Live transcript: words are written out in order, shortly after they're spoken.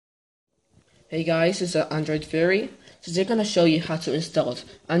Hey guys, it's Android Fairy. Today I'm going to show you how to install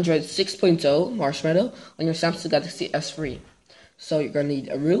Android 6.0 Marshmallow on your Samsung Galaxy S3. So you're going to need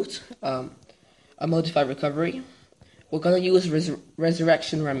a root, a modified recovery. We're going to use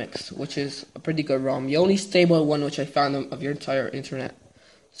Resurrection Remix, which is a pretty good ROM. The only stable one which I found of your entire internet.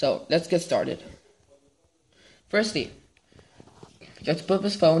 So let's get started. Firstly, you have to put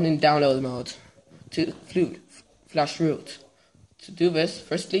this phone in download mode to flash root. To do this,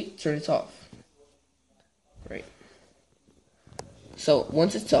 firstly, turn it off. Great. So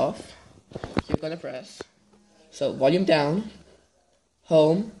once it's off, you're gonna press volume down,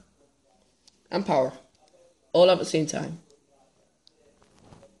 home, and power, all at the same time.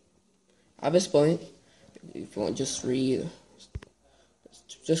 At this point, if you want to just read,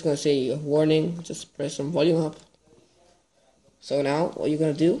 just gonna say a warning, just press some volume up. So now what you're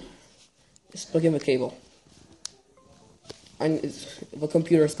gonna do is plug in the cable, and the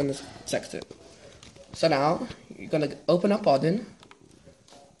computer is gonna detect it. So now you're gonna open up Odin.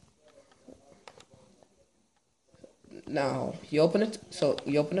 Now you open it. So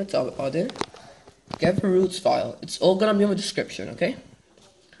you open it up Odin. Get the roots file. It's all gonna be in the description, okay?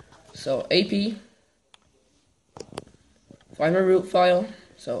 So AP. Find the root file.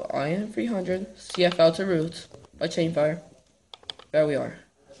 So I9300 CFL to root by Chainfire. There we are.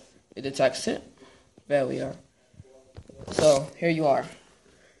 It detects it. There we are. So here you are.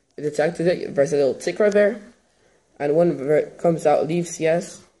 It detected it. There's a little tick right there, and when it comes out, leave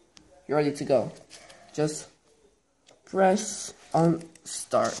CS, you're ready to go. Just press on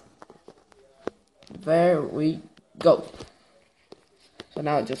start. There we go. So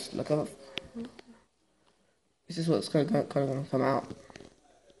now just look up. This is what's going to come out.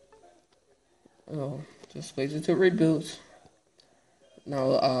 Oh, just wait until it reboots.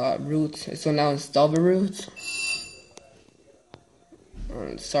 Now root. So now install the root.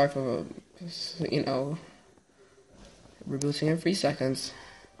 Sorry for rebooting in 3 seconds.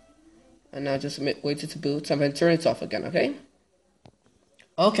 And now just wait it to boot and then turn it off again, okay?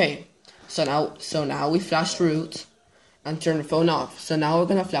 Okay. So now we flash root and turn the phone off. So now we're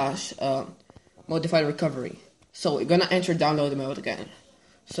gonna flash modified recovery. So we're gonna enter download mode again.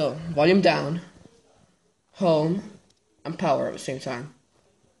 So volume down, home, and power at the same time.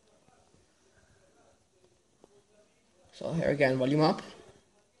 So here again, volume up.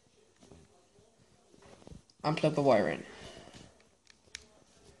 Unplug the wire in.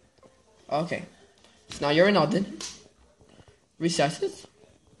 Okay. So now you're in Odin. Reset it.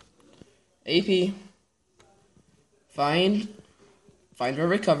 AP. Find the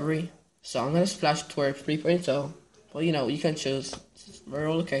recovery. So I'm gonna splash toward 3.0. Well, you can choose. We're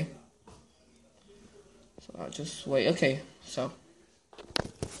all okay. So I'll just wait. Okay. So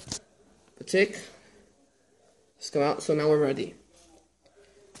the tick. Let's come out. So now we're ready.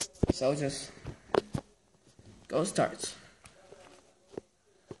 So just go start.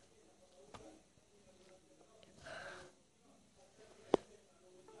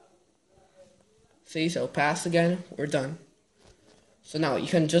 See, so pass again, we're done. So now you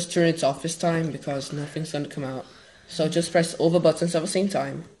can just turn it off this time because nothing's gonna come out. So just press all the buttons at the same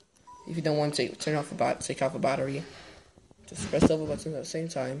time. If you don't want to take off the battery, just press all the buttons at the same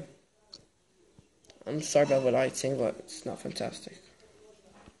time. I'm sorry about the lighting, but it's not fantastic.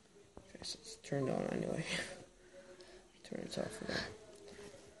 Okay, so it's turned on anyway. Turn it off again.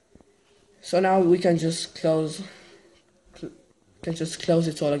 So now we can just close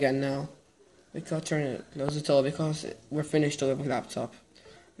it all again now. We can close it all because we're finished with the laptop.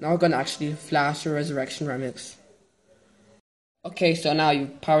 Now we're gonna actually flash the Resurrection Remix. Okay, so now you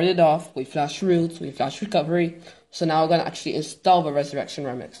powered it off, we flash root, we flash recovery. So now we're gonna actually install the Resurrection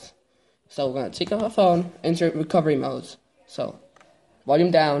Remix. So we're gonna take off our phone, enter recovery mode. So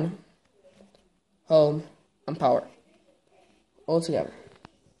volume down, home, and power. All together.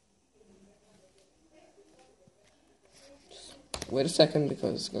 Just wait a second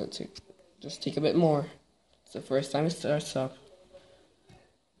because it's gonna take a bit more. It's the first time it starts up.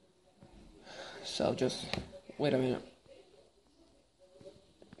 So just wait a minute.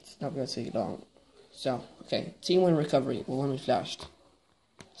 It's not gonna take long. So okay, team 1 recovery, when we flashed.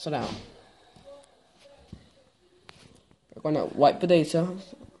 So now we're gonna wipe the data.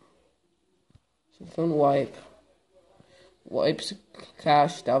 So phone wipes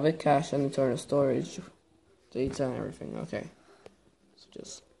cache, download cache, and internal storage, data, and everything. Okay, so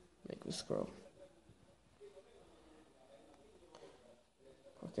just make me scroll.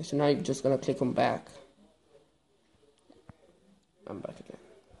 Okay, so now you're just gonna click on back. I'm back again.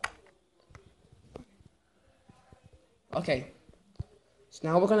 Okay, so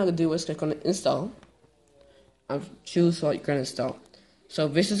now what we're gonna do is click on install and choose what you're gonna install. So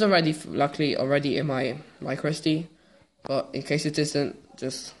this is already, luckily, already in my micro SD. But in case it isn't,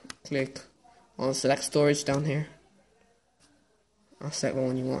 just click on select storage down here. I'll select the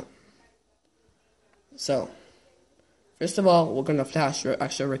one you want. So, first of all, we're gonna flash the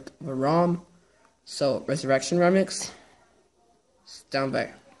ROM. So, Resurrection Remix. It's down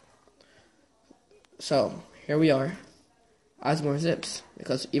there. So, here we are. Add more zips,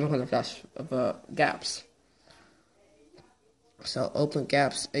 because even gonna flash the gaps. So, open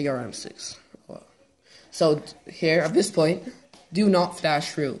gaps ARM6. So, here at this point, do not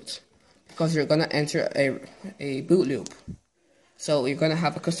flash root, because you're gonna enter a boot loop. So, you're gonna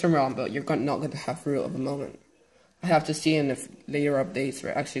have a custom ROM, but you're not gonna have root at the moment. I have to see in the later updates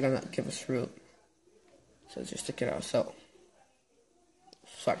we're actually gonna give us root. So just check it out. So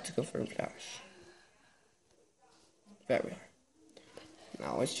select to confirm flash. There we are.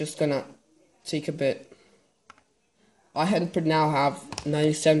 Now it's just gonna take a bit. I now have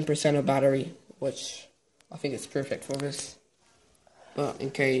 97% of battery, which I think is perfect for this. But in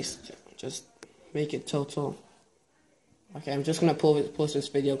case, just make it total. Okay, I'm just gonna post this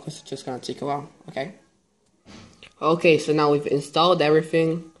video because it's just gonna take a while. Okay, so now we've installed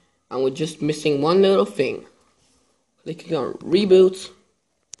everything, and we're just missing one little thing. Clicking on reboot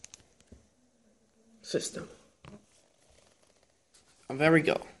system. And there we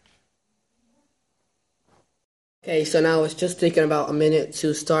go. Okay, so now it's just taking about a minute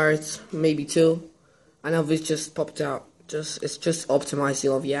to start, maybe 2. And now this just popped out. It's just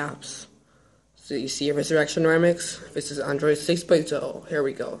optimizing all the apps. So you see Resurrection Remix. This is Android 6.0. Here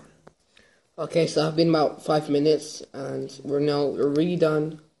we go. Okay, so I've been about 5 minutes, and we're really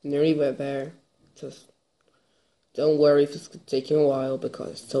done, nearly there. Just don't worry if it's taking a while,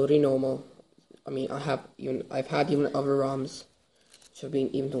 because it's totally normal. I mean, I've had even other ROMs which have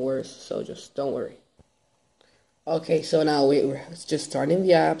been even worse, so just don't worry. Okay, so now we're just starting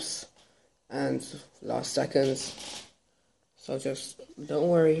the apps, and last seconds. So just don't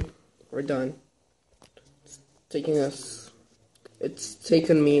worry, we're done. It's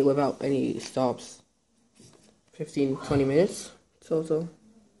taken me without any stops 15-20 minutes total.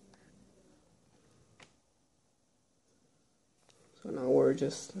 So now we're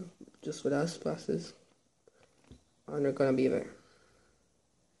just with us classes, and they're gonna be there.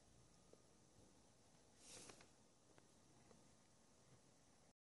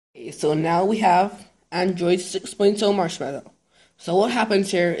 Okay, so now we have Android 6.0 Marshmallow. So what happens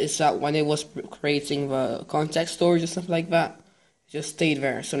here is that when it was creating the context storage and stuff like that, just stayed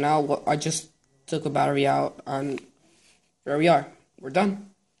there. So now I just took the battery out, and there we are. We're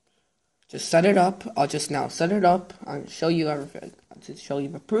done. Just set it up. I'll just now set it up and show you everything. To show you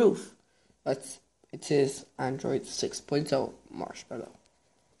the proof that it is Android 6.0 Marshmallow.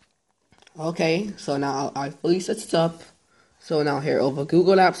 Okay, so now I fully set it up. So now here over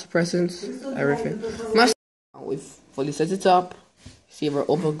Google Apps presence, everything. We've fully set it up. See, we're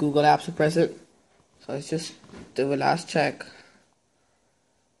over Google Apps present. So let's just do the last check.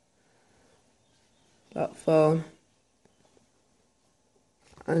 That phone,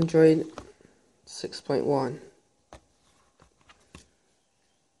 Android 6.1.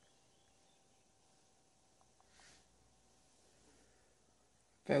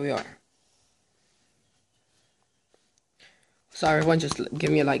 There we are. So everyone, just give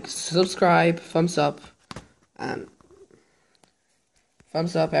me a like, subscribe, thumbs up, and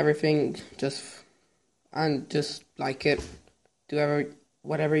thumbs up everything. Just like it. Do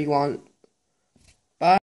whatever you want.